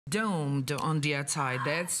domed on the outside.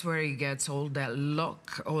 That's where it gets all that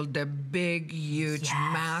look, all the big, huge,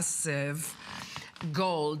 massive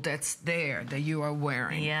gold that's there that you are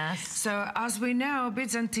wearing. Yes. So as we know,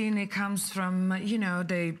 Byzantine, it comes from, you know,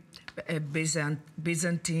 the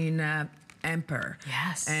Byzantine emperor.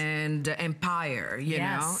 Yes. And empire, you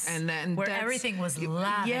know, and then where everything was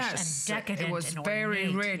lavish and decadent. It was and very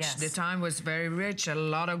ornate. rich. Yes. The time was very rich. A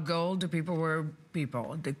lot of gold.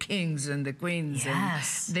 The kings and the queens and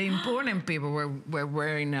the important people were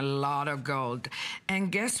wearing a lot of gold.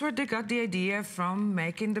 And guess where they got the idea from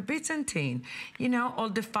making the Byzantine? You know, all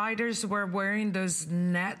the fighters were wearing those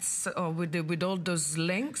nets with all those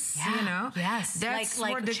links, you know? Yes, that's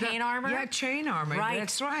like chain armor? Yeah, chain armor,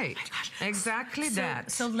 that's right. Oh my gosh. Exactly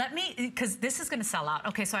that. So let me, because this is gonna sell out.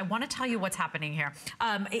 Okay, so I wanna tell you what's happening here.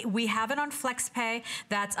 We have it on FlexPay.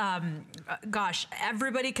 That's, gosh,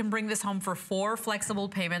 everybody can bring this home for 4 flexible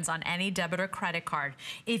payments on any debit or credit card.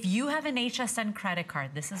 If you have an HSN credit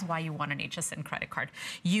card, this is why you want an HSN credit card.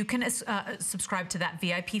 You can subscribe to that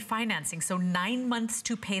VIP financing. So 9 months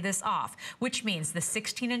to pay this off, which means the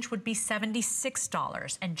 16-inch would be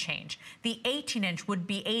 $76 and change. The 18-inch would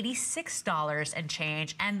be $86 and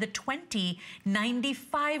change. And the 20,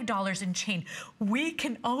 $95 and change. We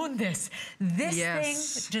can own this. This thing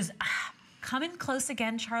just... Come in close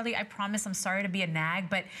again, Charlie. I promise, I'm sorry to be a nag,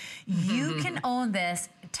 but you can own this.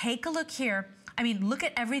 Take a look here. I mean, look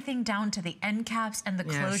at everything down to the end caps and the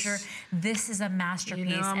closure. This is a masterpiece.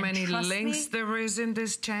 You know how many links there is in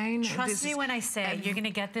this chain? Trust me when I say you're going to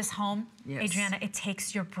get this home, Adriana, it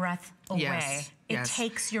takes your breath away. It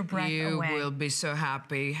takes your breath away. You will be so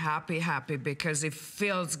happy, happy, because it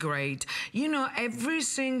feels great. You know, every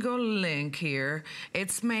single link here,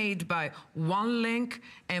 it's made by 1 link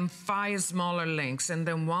and 5 smaller links, and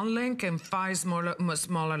then 1 link and 5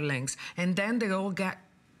 smaller links. And then they all get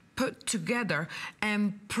put together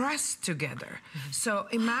and pressed together. So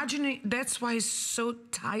imagine that's why it's so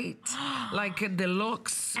tight, like the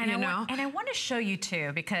looks, and you know. And I want to show you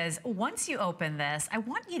too, because once you open this, I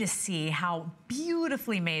want you to see how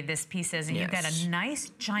beautifully made this piece is. And you get a nice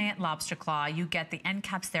giant lobster claw. You get the end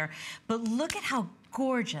caps there. But look at how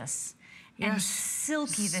gorgeous and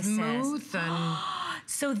silky this is. Smooth and...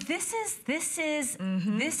 So this is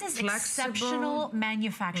exceptional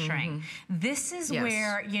manufacturing. This is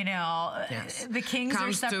where, you know, the kings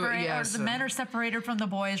are separated, or the men are separated from the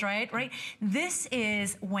boys, right? This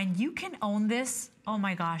is when you can own this. Oh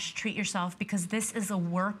my gosh, treat yourself, because this is a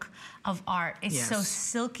work of art. It's so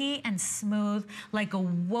silky and smooth, like a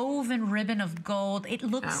woven ribbon of gold. It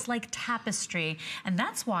looks like tapestry. And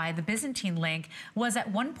that's why the Byzantine link was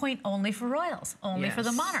at one point only for royals, only for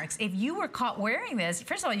the monarchs. If you were caught wearing this,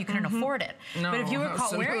 first of all, you couldn't afford it. No, but if you were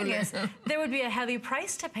caught wearing this, there would be a heavy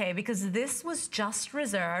price to pay, because this was just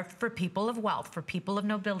reserved for people of wealth, for people of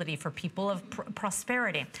nobility, for people of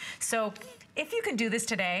prosperity. So if you can do this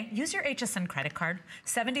today, use your HSN credit card.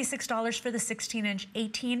 $76 for the 16-inch,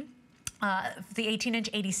 the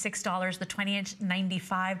 18-inch, $86, the 20-inch,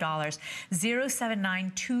 $95.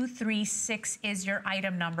 079236 is your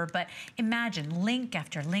item number. But imagine link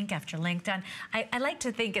after link after link done. I like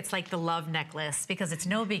to think it's like the love necklace, because it's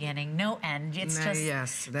no beginning, no end. It's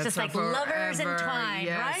just like lovers entwined,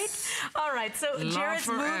 right? All right, so Jared's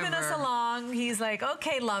moving us along. He's like,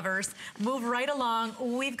 okay, lovers, move right along.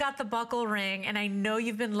 We've got the buckle ring, and I know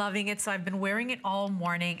you've been loving it, so I've been wearing it all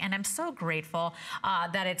morning, and I'm so grateful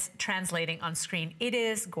that it's translating on screen. It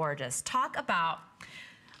is gorgeous. Talk about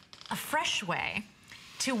a fresh way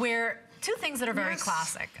to wear 2 things that are very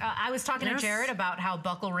classic. I was talking to Jared about how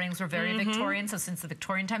buckle rings were very Victorian, so since the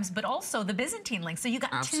Victorian times, but also the Byzantine link. So you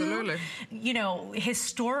got 2, you know,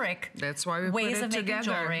 historic ways of making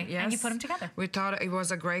jewelry, and you put them together. We thought it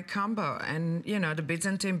was a great combo, and you know, the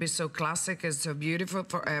Byzantine be so classic, is so beautiful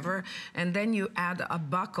forever, and then you add a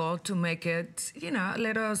buckle to make it, you know, a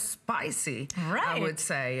little spicy, I would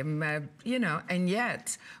say. You know, and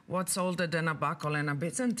yet, what's older than a buckle and a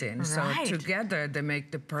Byzantine? So together, they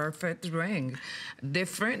make the perfect ring.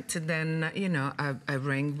 Different than, you know, a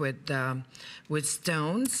ring with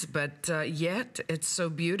stones, but yet it's so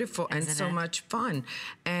beautiful and so much fun.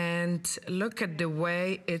 And look at the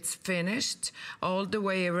way it's finished all the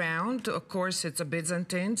way around. Of course, it's a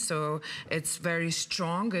Byzantine, so it's very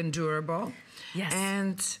strong and durable.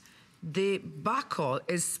 And the buckle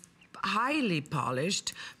is highly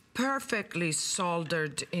polished, perfectly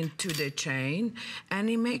soldered into the chain, and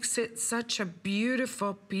it makes it such a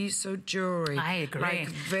beautiful piece of jewelry. I agree. Like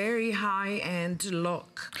very high-end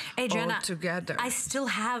look. Hey, Jenna, all together. I still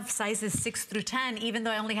have sizes 6 through 10, even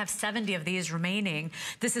though I only have 70 of these remaining.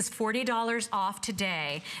 This is $40 off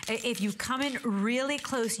today. If you come in really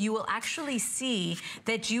close, you will actually see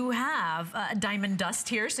that you have diamond dust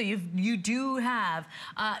here. So you do have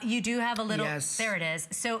a little. Yes. There it is.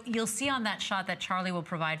 So you'll see on that shot that Charlie will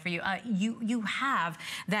provide for you. You have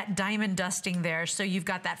that diamond dusting there. So you've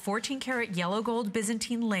got that 14 karat yellow gold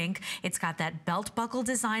Byzantine link. It's got that belt buckle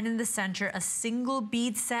design in the center, a single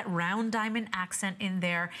bead set round diamond accent in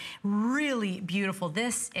there. Really beautiful.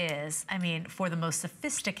 This is, I mean, for the most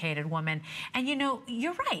sophisticated woman. And you know,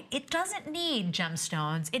 you're right. It doesn't need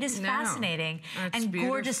gemstones. It is fascinating and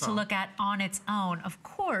gorgeous to look at on its own. Of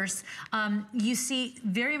course, you see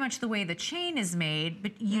very much the way the chain is made,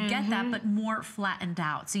 but you get that, but more flattened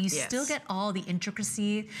out. So you still get all the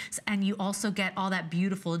intricacies, and you also get all that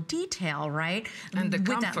beautiful detail, right? And the with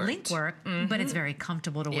comfort. That link work, but it's very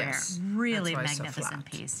comfortable to wear. Really magnificent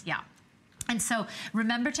piece. Yeah. And so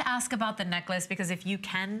remember to ask about the necklace, because if you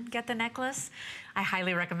can get the necklace, I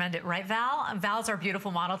highly recommend it. Right, Val? Val's our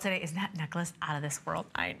beautiful model today. Isn't that necklace out of this world?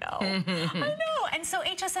 I know. I know. And so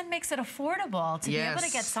HSN makes it affordable to be able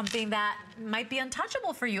to get something that might be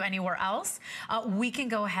untouchable for you anywhere else. We can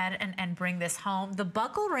go ahead and bring this home. The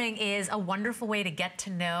buckle ring is a wonderful way to get to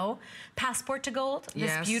know Passport to Gold,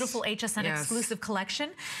 this beautiful HSN exclusive collection.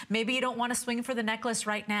 Maybe you don't want to swing for the necklace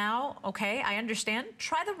right now. Okay, I understand.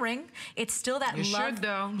 Try the ring. It's still that love. You should,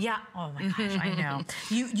 though. Yeah. Oh my gosh, I know.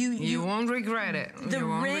 You won't regret it. The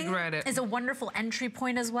ring is a wonderful entry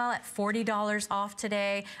point as well at $40 off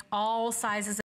today. All sizes